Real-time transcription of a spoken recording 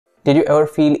Did you ever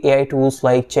feel AI tools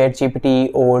like ChatGPT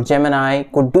or Gemini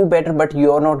could do better, but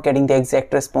you are not getting the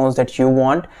exact response that you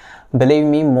want? Believe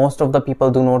me, most of the people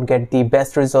do not get the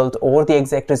best result or the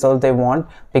exact result they want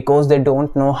because they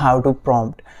don't know how to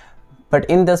prompt. But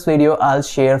in this video, I'll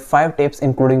share 5 tips,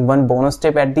 including one bonus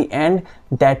tip at the end,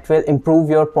 that will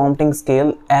improve your prompting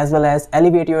skill as well as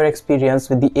elevate your experience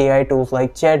with the AI tools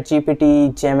like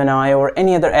ChatGPT, Gemini, or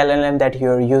any other LLM that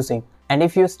you're using. And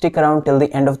if you stick around till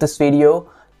the end of this video,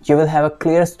 you will have a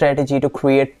clear strategy to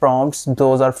create prompts.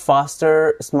 Those are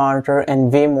faster, smarter,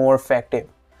 and way more effective.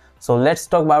 So let's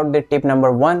talk about the tip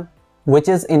number 1, which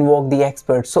is invoke the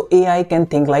experts. So AI can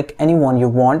think like anyone you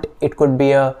want. It could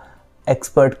be a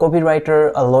expert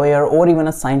copywriter, a lawyer, or even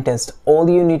a scientist. All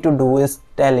you need to do is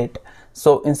tell it.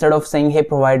 So instead of saying, hey,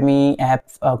 provide me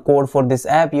code for this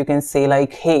app, you can say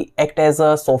like, hey, act as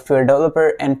a software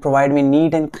developer and provide me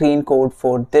neat and clean code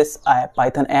for this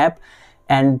Python app.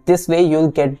 And this way you'll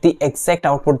get the exact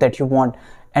output that you want.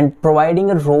 And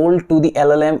providing a role to the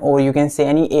LLM, or you can say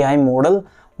any AI model,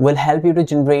 will help you to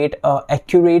generate an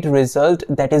accurate result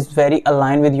that is very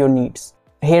aligned with your needs.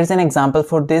 Here's an example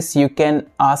for this. You can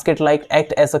ask it like,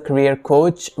 act as a career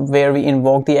coach, where we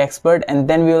invoke the expert, and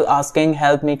then we will asking,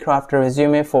 help me craft a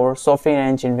resume for software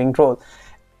engineering role.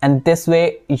 And this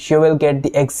way you will get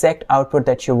the exact output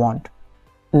that you want.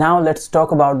 Now let's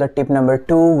talk about the tip number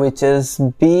 2, which is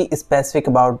be specific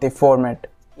about the format.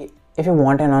 If you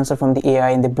want an answer from the AI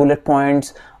in the bullet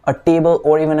points, a table,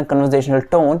 or even a conversational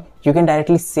tone, you can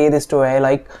directly say this to AI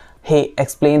like, hey,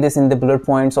 explain this in the bullet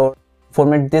points, or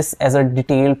format this as a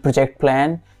detailed project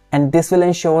plan. And this will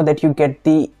ensure that you get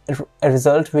the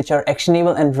results which are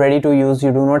actionable and ready to use.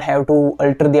 You do not have to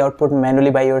alter the output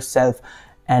manually by yourself.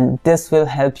 And this will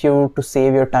help you to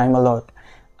save your time a lot.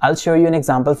 I'll show you an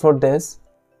example for this.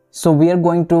 So we are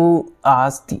going to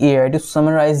ask the AI to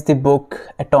summarize the book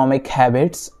Atomic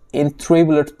Habits in 3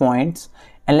 bullet points.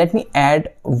 And let me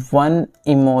add 1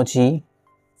 emoji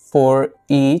for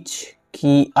each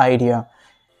key idea.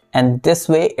 And this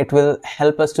way it will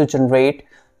help us to generate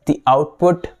the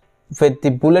output with the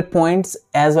bullet points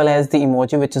as well as the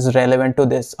emoji which is relevant to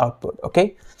this output.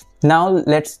 Okay, now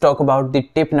let's talk about the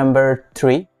tip number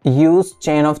 3. Use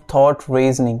chain of thought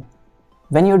reasoning.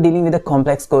 When you're dealing with a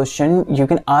complex question, you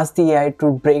can ask the AI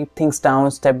to break things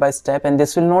down step by step, and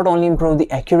this will not only improve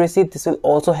the accuracy, this will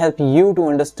also help you to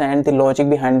understand the logic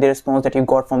behind the response that you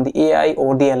got from the AI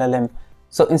or the LLM.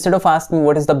 So instead of asking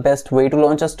what is the best way to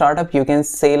launch a startup, you can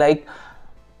say like,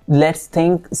 let's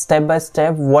think step by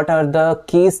step, what are the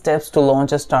key steps to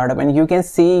launch a startup? And you can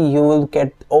see you will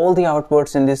get all the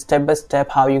outputs in this step by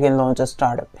step how you can launch a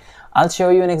startup. I'll show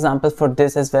you an example for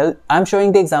this as well. I'm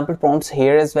showing the example prompts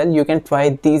here as well. You can try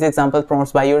these example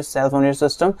prompts by yourself on your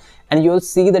system, and you'll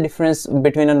see the difference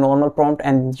between a normal prompt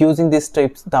and using these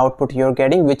tips, the output you're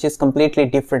getting, which is completely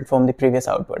different from the previous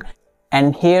output.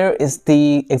 And here is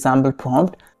the example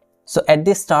prompt. So at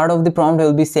the start of the prompt,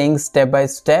 we'll be saying step by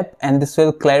step, and this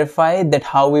will clarify that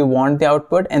how we want the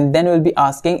output. And then we'll be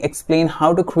asking, explain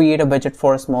how to create a budget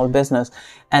for a small business.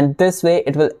 And this way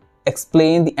it will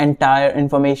explain the entire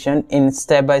information in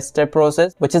step-by-step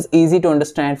process, which is easy to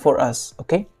understand for us.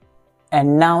 Okay.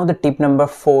 And now the tip number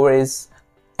 4 is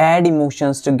add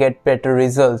emotions to get better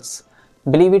results.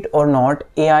 Believe it or not,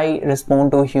 AI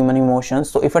respond to human emotions.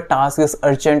 So if a task is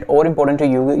urgent or important to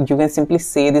you, you can simply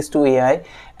say this to AI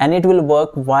and it will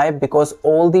work. Why? Because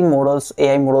all the models,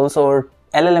 AI models or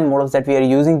LLM models that we are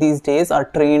using these days are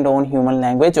trained on human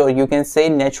language, or you can say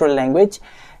natural language,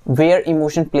 where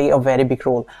emotion play a very big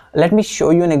role. Let me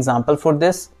show you an example for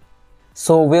this.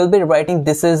 So we'll be writing,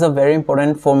 this is a very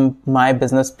important for my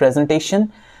business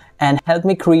presentation, and help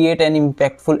me create an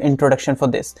impactful introduction for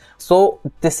this. So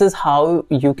this is how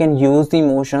you can use the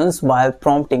emotions while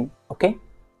prompting. Okay.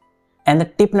 And the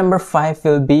tip number 5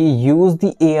 will be use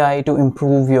the AI to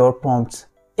improve your prompts.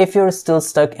 If you're still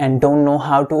stuck and don't know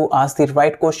how to ask the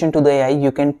right question to the AI,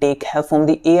 you can take help from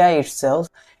the AI itself.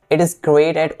 It is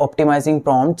great at optimizing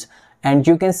prompts, and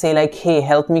you can say like, hey,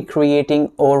 help me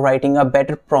creating or writing a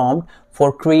better prompt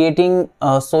for creating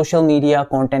a social media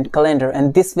content calendar.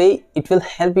 And this way it will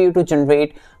help you to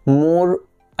generate more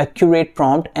accurate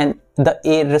prompt, and the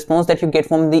response that you get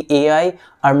from the AI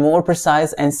are more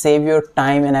precise and save your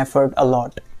time and effort a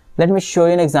lot. Let me show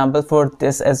you an example for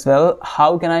this as well.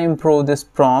 How can I improve this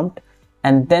prompt?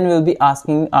 And then we'll be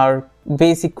asking our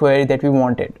basic query that we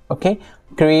wanted. Okay.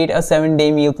 Create a 7-day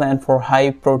meal plan for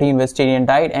high protein vegetarian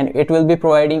diet, and it will be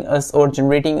providing us or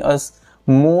generating us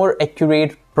more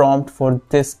accurate prompt for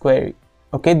this query.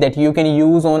 Okay, that you can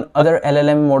use on other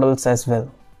LLM models as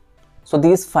well. So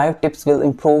these 5 tips will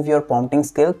improve your prompting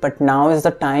skill, but now is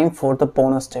the time for the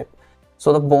bonus tip.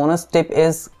 So the bonus tip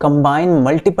is combine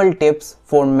multiple tips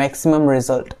for maximum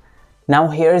result. Now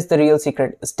here is the real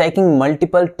secret. Stacking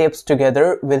multiple tips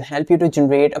together will help you to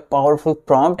generate a powerful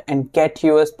prompt and get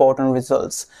you a spot on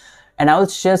results. And I'll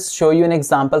just show you an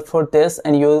example for this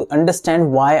and you'll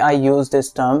understand why I use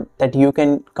this term, that you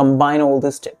can combine all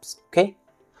these tips. Okay.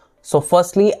 So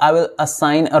firstly, I will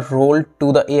assign a role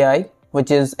to the AI, which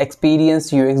is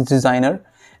experienced UX designer.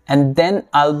 And then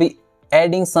I'll be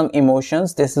adding some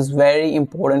emotions. This is very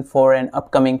important for an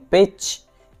upcoming pitch.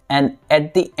 And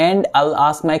at the end, I'll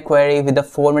ask my query with the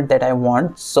format that I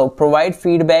want. So provide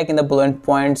feedback in the bullet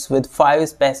points with 5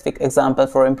 specific examples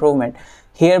for improvement.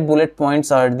 Here, bullet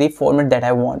points are the format that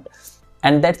I want.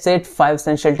 And that's it, 5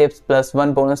 essential tips plus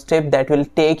 1 bonus tip that will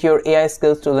take your AI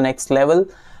skills to the next level.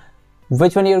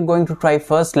 Which one you're going to try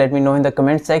first? Let me know in the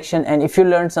comment section. And if you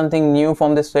learned something new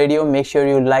from this video, make sure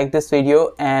you like this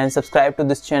video and subscribe to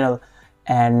this channel.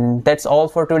 And that's all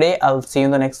for today. I'll see you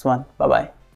in the next one. Bye-bye.